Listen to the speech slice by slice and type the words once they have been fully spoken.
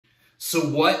So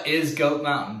what is G.O.A.T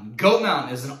Mountain? G.O.A.T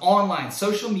Mountain is an online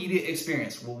social media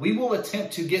experience where we will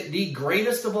attempt to get the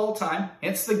greatest of all time,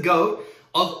 hence the GOAT,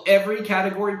 of every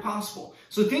category possible.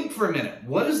 So think for a minute,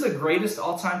 what is the greatest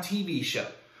all-time TV show?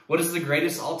 What is the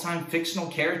greatest all-time fictional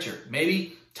character?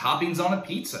 Maybe toppings on a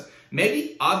pizza.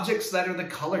 Maybe objects that are the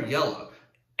color yellow.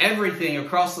 Everything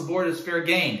across the board is fair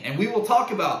game. And we will talk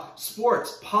about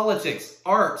sports, politics,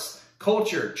 arts,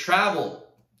 culture, travel,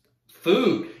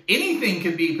 food. Anything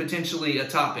could be potentially a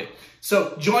topic.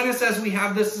 So join us as we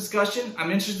have this discussion.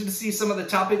 I'm interested to see some of the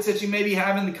topics that you maybe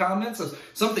have in the comments of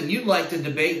something you'd like to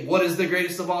debate. What is the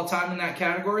greatest of all time in that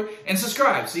category? And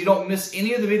subscribe so you don't miss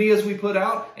any of the videos we put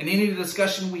out and any of the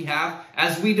discussion we have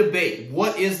as we debate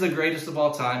what is the greatest of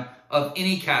all time of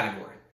any category.